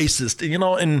little racist,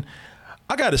 and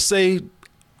I gotta say,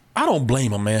 I don't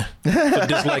blame them, man, for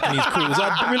disliking these crudes.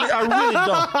 I really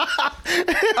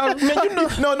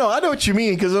don't. No, I know what you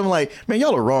mean, because I'm like, man,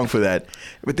 y'all are wrong for that.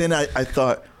 But then I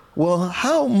thought, well,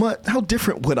 how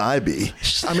different would I be?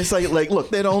 I mean, it's like, look,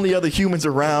 they're the only other humans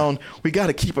around. We got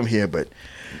to keep them here, but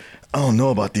I don't know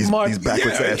about these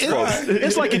backwards ass folks.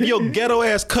 It's like if your ghetto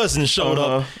ass cousin showed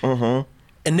up, and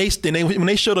when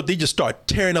they showed up, they just start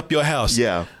tearing up your house.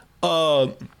 Yeah.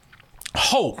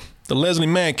 Hope, the Leslie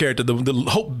Mann character, the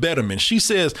Hope Betterman, she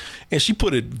says, and she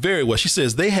put it very well. She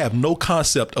says they have no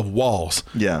concept of walls.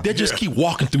 Yeah. They just keep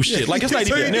walking through shit. Like it's not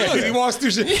even there. He walks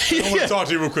through shit. I want to talk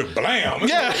to you real quick. Blam.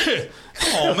 Yeah.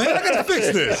 Come on, man. I gotta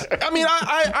fix this. I mean,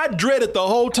 I dreaded the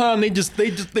whole time they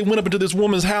went up into this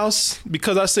woman's house,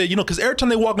 because I said, because every time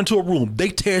they walk into a room, they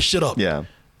tear shit up. Yeah.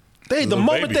 The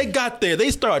moment they got there, they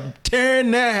start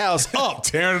tearing their house up.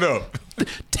 Tearing it up.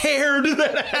 Tearing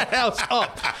that house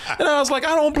up. And I was like,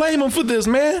 I don't blame them for this,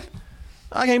 man.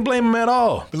 I can't blame them at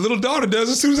all. The little daughter does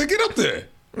as soon as they get up there.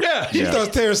 Yeah. He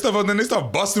starts tearing stuff up, and then they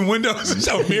start busting windows and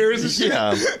showing mirrors and shit.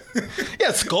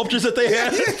 Yeah, sculptures that they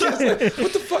have.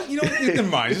 What the fuck? Never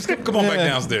mind. Just come on back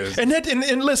downstairs. And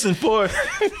listen, for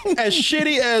as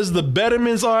shitty as the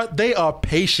Bettermans are, they are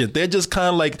patient. They're just kind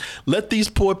of like, let these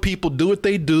poor people do what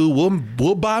they do.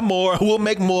 We'll buy more. We'll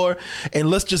make more, and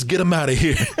let's just get them out of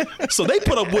here. So they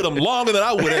put up with them longer than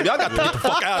I would have. Y'all got to get the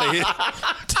fuck out of here.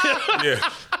 Yeah.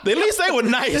 At least they were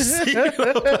nice.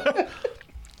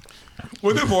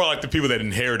 Well, they're more like the people that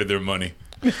inherited their money.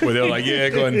 Where they're like, yeah,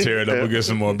 go ahead and tear it up. We'll get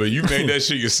some more. But you made that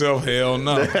shit yourself? Hell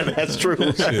no. That's true.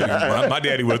 Shit, my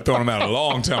daddy would have thrown them out a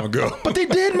long time ago. But they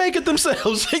did make it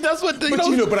themselves. That's what they, you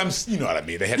know what I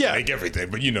mean. They had to make everything,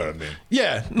 but you know what I mean.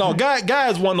 Yeah. No, Guy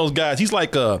is one of those guys. He's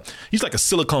like a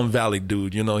Silicon Valley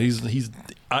dude. He's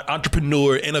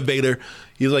entrepreneur, innovator.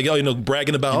 He's like,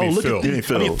 bragging about, look at this.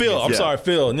 Phil. I'm sorry,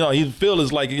 Phil. Phil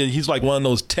is like, he's like one of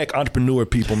those tech entrepreneur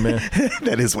people, man.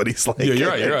 That is what he's like. Yeah, you're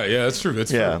right. Yeah, that's true. That's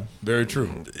true. Very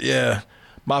true. Yeah.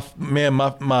 My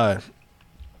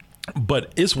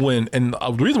but it's when, and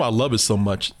the reason why I love it so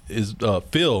much is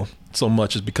Phil so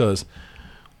much is because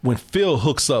when Phil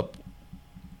hooks up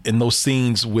in those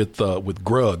scenes with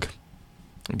Grug,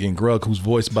 again, Grug, who's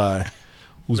voiced by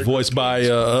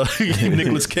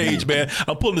Nicolas Cage, man.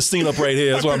 I'm pulling the scene up right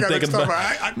here. That's what I'm thinking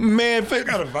about. Man,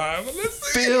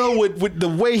 Phil, with the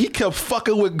way he kept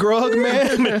fucking with Grug,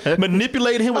 man,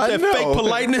 manipulating him with that fake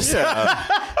politeness. Yeah.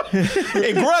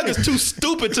 And Grug is too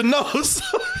stupid to know. So.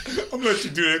 I'm gonna let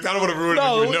you do it. I don't want to ruin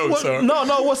your notes.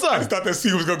 No, what's up? I just thought that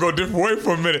scene was gonna go a different way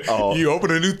for a minute. Oh. You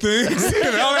open a new thing and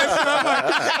all that stuff.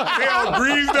 Like, they all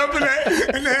greased up in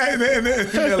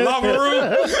that lava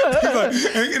room. He's like,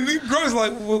 and Grug's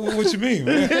like, what you mean,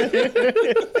 man?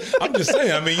 I'm just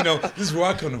saying. I mean, this is where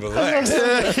I come to relax.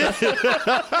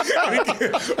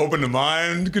 Open the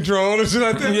mind control and shit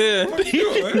like that. Yeah.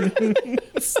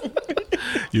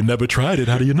 You never tried it.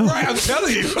 How do you know? Right, I'm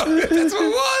telling you. That's what it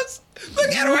was. Look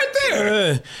at it right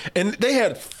there. And they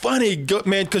had funny,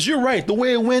 man, because you're right. The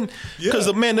way it went,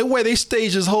 because, man, the way they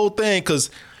staged this whole thing, because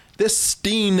there's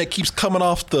steam that keeps coming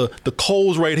off the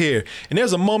coals right here. And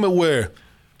there's a moment where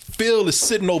Phil is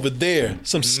sitting over there.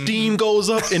 Some steam goes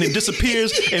up and it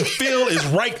disappears, and Phil is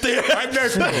right there. Right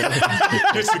next to him.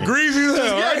 It's the greasy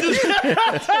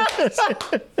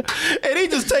and he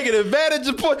just taking advantage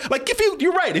of, like,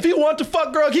 you're right. If he wanted to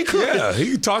fuck Grug, he could. Yeah,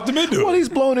 he talked him into it. Well, he's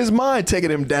blowing his mind,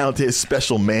 taking him down to his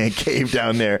special man cave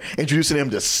down there, introducing him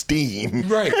to steam.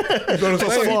 Right.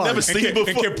 Never seen it before.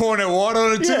 And kept pouring that water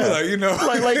on it too. Yeah. Like, you know,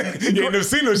 like you ain't never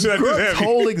seen no shit like this. Grug's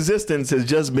whole existence has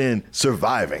just been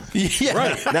surviving. Yeah.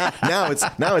 Right. Now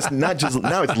it's not just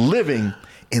it's living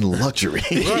in luxury.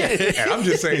 Right. And I'm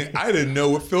just saying, I didn't know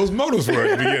what Phil's motives were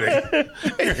at the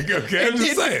beginning. Okay, I'm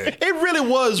just saying. It really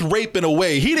was rape in a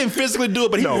way. He didn't physically do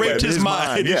it, but he raped his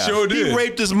mind. Yeah. He sure did. He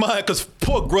raped his mind because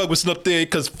poor Grug was sitting up there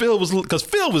because Phil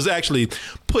was actually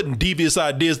putting devious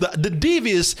ideas, the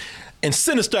devious and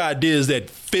sinister ideas that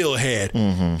Phil had.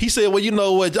 Mm-hmm. He said, well, you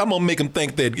know what? I'm going to make him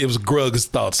think that it was Grug's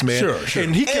thoughts, man. Sure.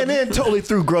 And then totally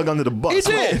threw Grug under the bus. He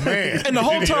did. Oh, man. And the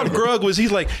whole time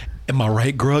he's like, am I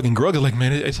right, Grug? And Grug is like,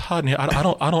 man, it's hot in here. I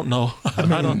don't know.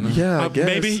 I don't. Yeah, I guess.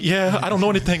 Maybe. Yeah, I don't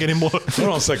know anything anymore. Hold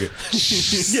on a second.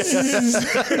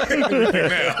 And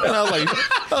I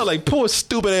was like, poor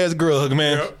stupid ass Grug,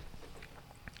 man. Yep.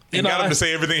 You got him to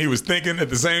say everything he was thinking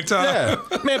at the same time.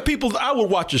 Yeah, man. I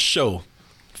would watch a show,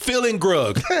 Phil and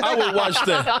Grug. I would watch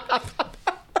that.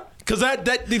 Because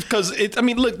I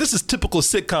mean, look, this is typical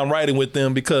sitcom writing with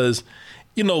them because,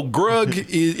 you know, Grug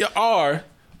is our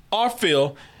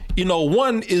Phil. You know,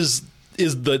 one is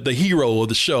the hero of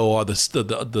the show or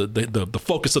the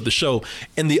focus of the show,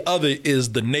 and the other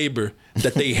is the neighbor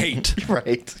that they hate.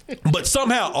 Right. But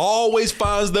somehow always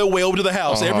finds their way over to the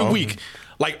house every week,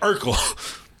 like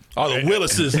Urkel. Or the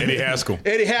Willises. Eddie Haskell,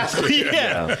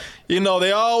 yeah. You know,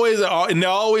 they always are, and they're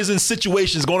always in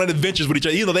situations, going on adventures with each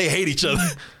other. You know, they hate each other.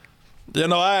 You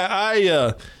know,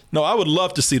 I would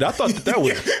love to see that. I thought that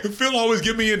was... Phil always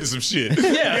get me into some shit.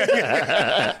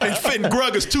 Yeah. And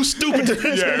Grug is too stupid to...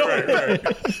 Right.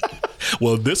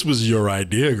 Well, this was your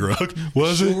idea, Grug.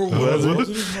 Was it?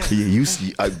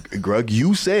 Grug,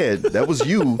 you said that was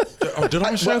you. Did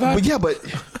I say that? But yeah, but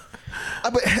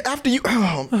after you...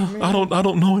 I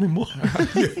don't know anymore.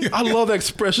 I love that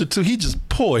expression, too. He just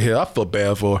poor here. I feel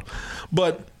bad for her.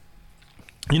 But,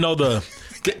 you know, the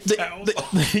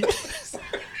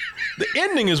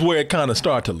ending is where it kind of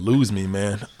started to lose me,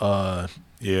 man.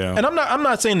 Yeah. And I'm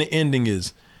not saying the ending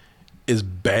is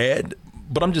bad,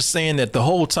 but I'm just saying that the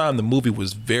whole time the movie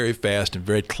was very fast and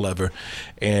very clever.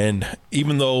 And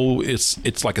even though it's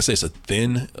like I said, it's a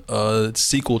thin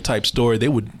sequel type story, they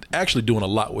were actually doing a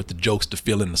lot with the jokes to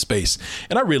fill in the space.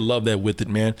 And I really love that with it,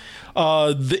 man.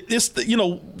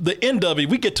 The end of it,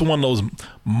 we get to one of those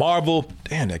Marvel.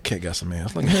 Damn, that kid got some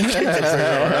ass. I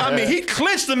mean, he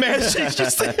clinched the man.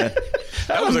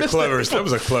 That was a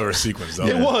clever sequence, though.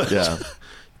 It was. Yeah.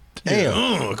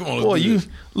 Damn. Come on, boy,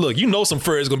 you know some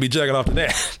fur is gonna be jacking off to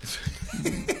that.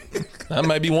 That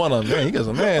might be one of them. Man, you got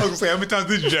some I was ass. gonna say, how many times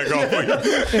did you jack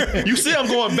off? You see, I'm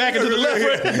going back into the left.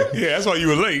 Right? Yeah, that's why you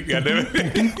were late. Goddamn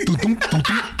it.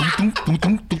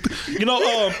 You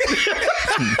know,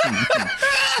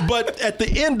 but at the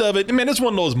end of it, man, it's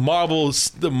one of those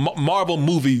Marvel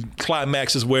movie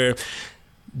climaxes where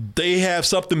they have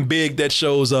something big that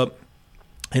shows up,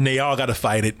 and they all got to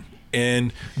fight it.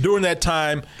 And during that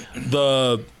time,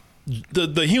 the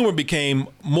humor became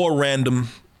more random.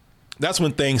 That's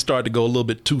when things started to go a little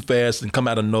bit too fast and come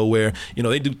out of nowhere. You know,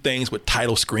 they do things with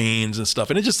title screens and stuff,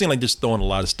 and it just seemed like just throwing a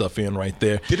lot of stuff in right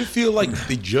there. Did it feel like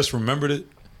they just remembered it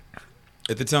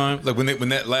at the time? Like when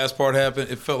that last part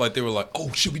happened, it felt like they were like,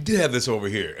 "Oh shit, we did have this over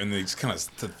here," and they just kind of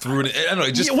threw it. I don't know.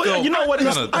 It just felt. You know what?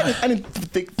 I didn't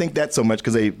think that so much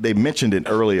because they mentioned it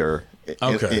earlier.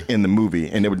 In the movie,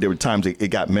 and there were times it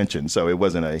got mentioned, so it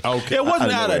wasn't a. Okay. It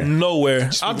wasn't out of nowhere.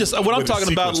 I'm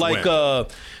talking about like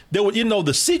there were, you know,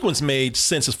 the sequence made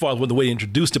sense as far as the way they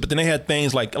introduced it, but then they had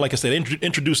things like I said,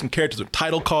 introducing characters with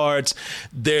title cards.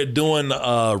 They're doing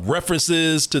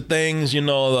references to things, you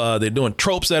know, they're doing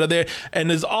tropes out of there,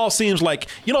 and it all seems like,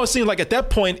 you know, it seems like at that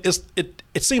point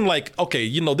it seemed like, okay,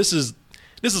 you know, this is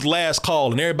last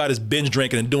call, and everybody's binge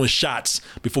drinking and doing shots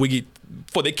before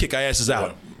they kick our asses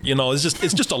out. You know, it's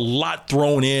just a lot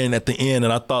thrown in at the end,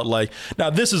 and I thought like, now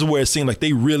this is where it seemed like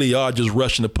they really are just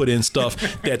rushing to put in stuff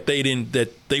that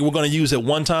they were going to use at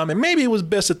one time, and maybe it was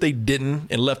best that they didn't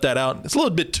and left that out. It's a little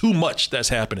bit too much that's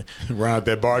happening. Run out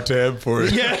that bar tab for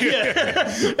it. Yeah.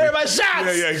 Everybody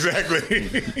shots. Yeah,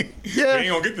 exactly. Yeah. We ain't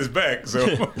gonna get this back.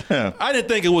 So I didn't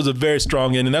think it was a very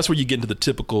strong ending. That's where you get into the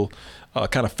typical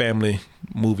kind of family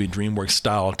movie, DreamWorks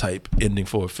style type ending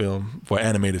for a film, for an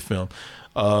animated film.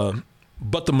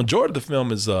 But the majority of the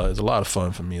film is a lot of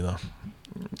fun for me, though.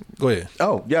 Go ahead.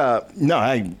 Oh yeah, no,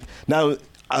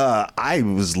 I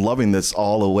was loving this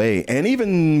all the way, and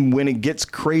even when it gets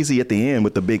crazy at the end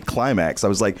with the big climax, I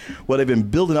was like, well, they've been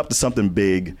building up to something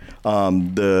big.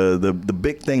 The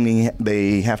big thing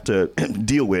they have to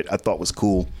deal with, I thought was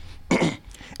cool.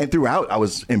 And throughout, I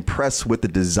was impressed with the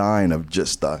design of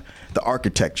just the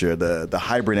architecture, the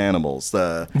hybrid animals,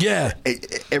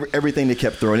 everything they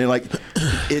kept throwing in. Like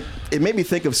it made me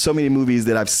think of so many movies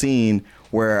that I've seen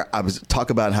where I was talk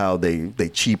about how they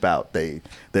cheap out. They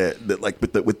like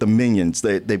with the Minions,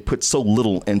 they put so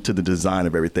little into the design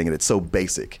of everything, and it's so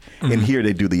basic. Mm-hmm. And here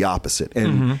they do the opposite.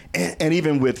 And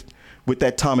even with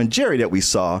that Tom and Jerry that we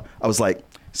saw, I was like,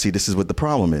 see, this is what the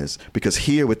problem is, because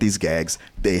here with these gags,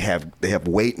 they have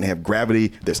weight and they have gravity.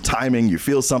 There's timing. You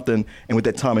feel something, and with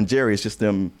that Tom and Jerry, it's just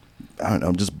them. I don't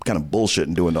know, just kind of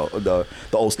bullshitting, doing the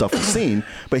old stuff we've seen.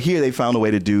 But here they found a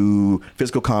way to do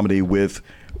physical comedy with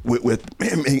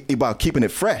about keeping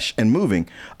it fresh and moving.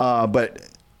 But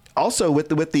also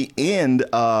with the end,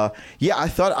 I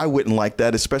thought I wouldn't like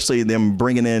that, especially them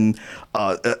bringing in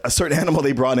a certain animal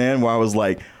they brought in, where I was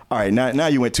like, all right, now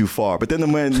you went too far. But then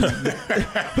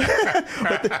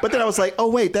but then I was like, oh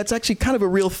wait, that's actually kind of a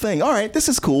real thing. All right, this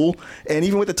is cool. And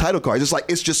even with the title cards, it's like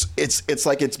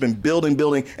it's been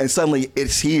building, and suddenly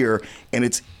it's here and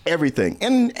it's everything.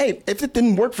 And hey, if it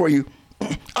didn't work for you,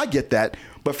 I get that.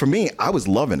 But for me, I was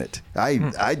loving it.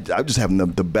 I just having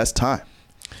the best time.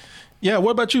 Yeah.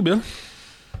 What about you, Bill?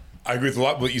 I agree with a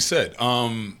lot of what you said.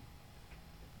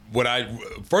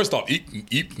 First off,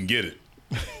 Eep can get it.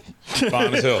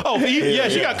 Fine as hell. Oh,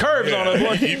 Eep, she got curves on her.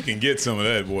 Boy. Eep can get some of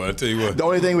that, boy. I tell you what. The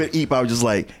only thing with Eep, I was just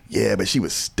like, yeah, but she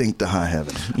would stink to high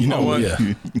heaven. You know what?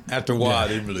 Yeah. After a while, I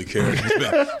didn't really care.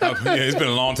 It's been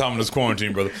a long time in this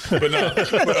quarantine, brother. But no,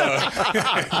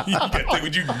 you got to take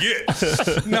what you can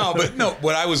get. No,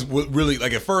 what I was really,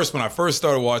 like at first, when I first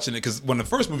started watching it, because when the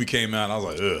first movie came out, I was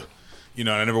like, ugh. You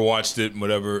know, I never watched it and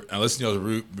whatever. I listened to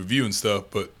y'all's review and stuff,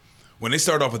 but when they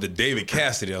started off with the David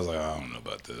Cassidy, I was like, I don't know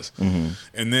about this. Mm-hmm.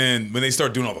 And then when they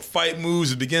started doing all the fight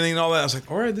moves at the beginning and all that, I was like,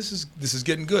 all right, this is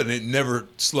getting good. And it never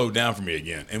slowed down for me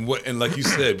again. And like you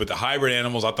said, with the hybrid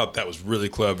animals, I thought that was really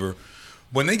clever.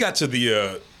 When they got to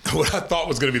the what I thought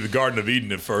was going to be the Garden of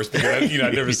Eden at first, because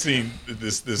I'd never seen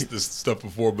this stuff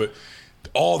before, but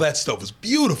all that stuff was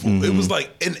beautiful. Mm-hmm. It was like,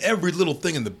 and every little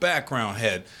thing in the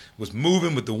background was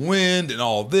moving with the wind and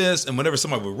all this. And whenever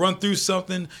somebody would run through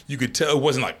something, you could tell it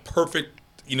wasn't like perfect,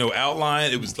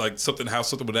 outline. It was like how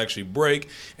something would actually break.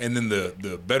 And then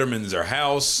the betterment is their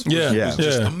house. Was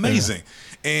just amazing.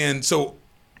 Yeah. And so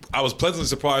I was pleasantly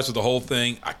surprised with the whole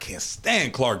thing. I can't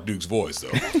stand Clark Duke's voice,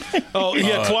 though. Oh,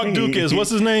 yeah, Clark Duke is. What's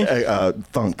his name?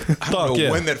 Thunk. I don't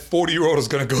know when that 40-year-old is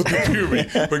going to go through puberty,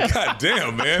 but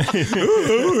goddamn, man.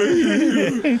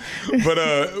 But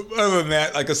other than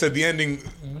that, like I said, the ending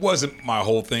wasn't my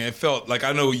whole thing. It felt like,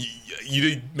 I know you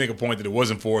did make a point that it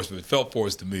wasn't forced, but it felt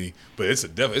forced to me. But it's a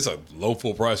low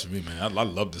full price for me, man. I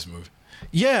love this movie.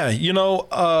 Yeah,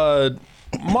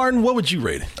 Martin, what would you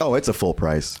rate it? Oh, it's a full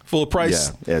price. Full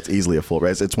price? Yeah, it's easily a full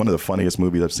price. It's one of the funniest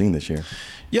movies I've seen this year.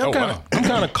 Yeah, I'm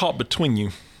kind of caught between you.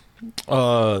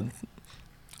 I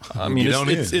mean,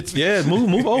 it's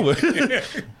move over.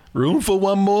 Room for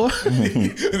one more.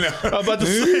 I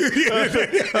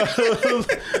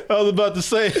was about to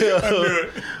say,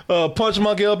 Punch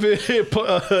Monkey up here.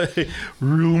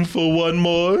 Room for one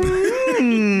more.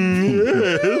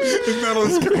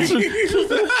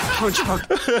 Punch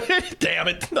Monkey. Damn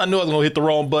it! I knew I was gonna hit the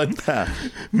wrong button.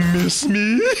 Miss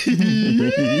me.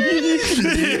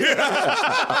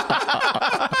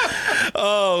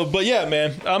 But yeah,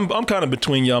 man, I'm kind of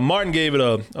between y'all. Martin gave it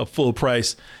a full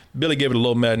price. Billy gave it a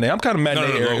low matinee. I'm kind of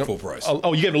matinee. No, low full price.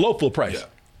 Oh, you gave it a low full price.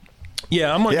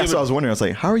 Yeah, I'm gonna. Yeah, so I was wondering. I was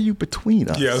like, how are you between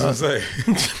us? Yeah, I was gonna say.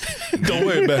 Don't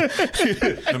worry about it.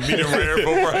 The medium rare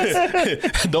full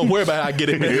price. Don't worry about how I get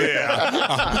it.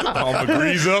 Yeah, I'll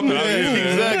grease up. And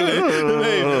Exactly.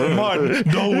 Hey, Martin,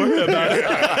 don't worry about it.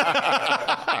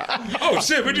 Oh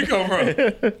shit, where'd you come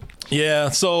from? Yeah,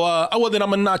 so then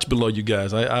I'm a notch below you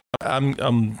guys.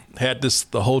 I'm had this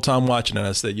the whole time watching it.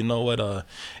 I said, you know what?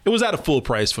 It was at a full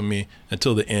price for me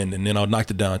until the end, and then I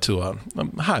knocked it down to a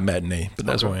high matinee. But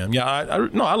that's where I am. Yeah,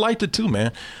 I liked it too,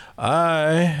 man.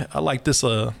 I like this.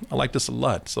 I like this a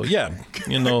lot. So yeah,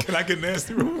 you know. Can I get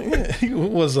nasty? Real quick? It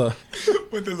was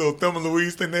with the little Thelma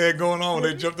Louise thing they had going on when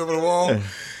they jumped over the wall.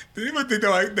 Did anyone think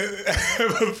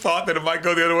ever thought that it might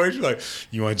go the other way? She's like,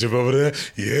 you want to jump over there?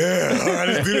 Yeah. All right,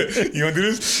 let's do that. You want to do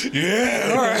this?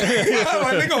 Yeah. All right.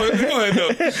 They're going to end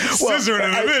up scissoring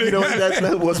in a minute. You know,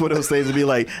 that was one of those things to be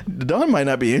like, Don might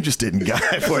not be interested in Guy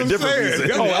for a different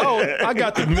reason. I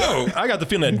got the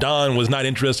feeling that Don was not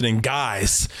interested in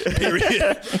guys. Period.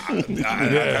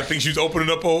 I think she was opening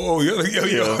up. What's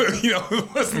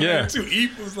the name too?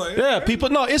 Eve was like, people.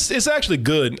 No, it's actually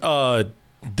good.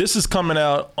 This is coming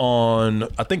out on,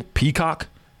 I think, Peacock.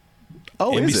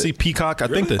 Oh, NBC is it? Peacock. I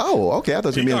think that. Oh, okay. I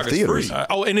thought you meant in theaters.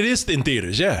 And it is in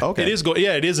theaters. Yeah. Okay. It is.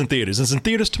 It is in theaters. It's in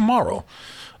theaters tomorrow.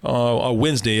 Or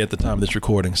Wednesday at the time of this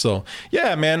recording. So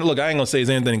yeah, man. Look, I ain't gonna say it's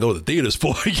anything to go to the theaters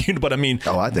for you, but I mean.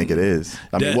 Oh, I think it is.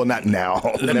 I mean, well, not now.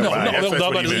 You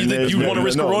want to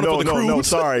risk Corona for the cruise? No,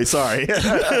 sorry. I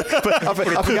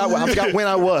forgot when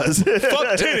I was.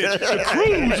 Fuck titties. The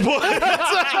cruise, boy.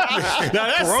 Now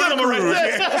that's cinema right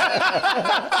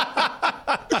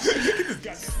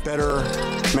there. Better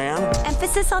man.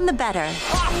 Emphasis on the better. Is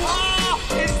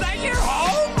that your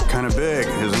home? Kind of big,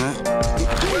 isn't it?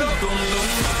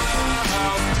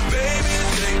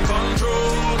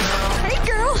 Hey,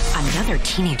 girl. Another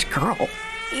teenage girl.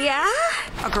 Yeah?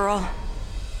 A girl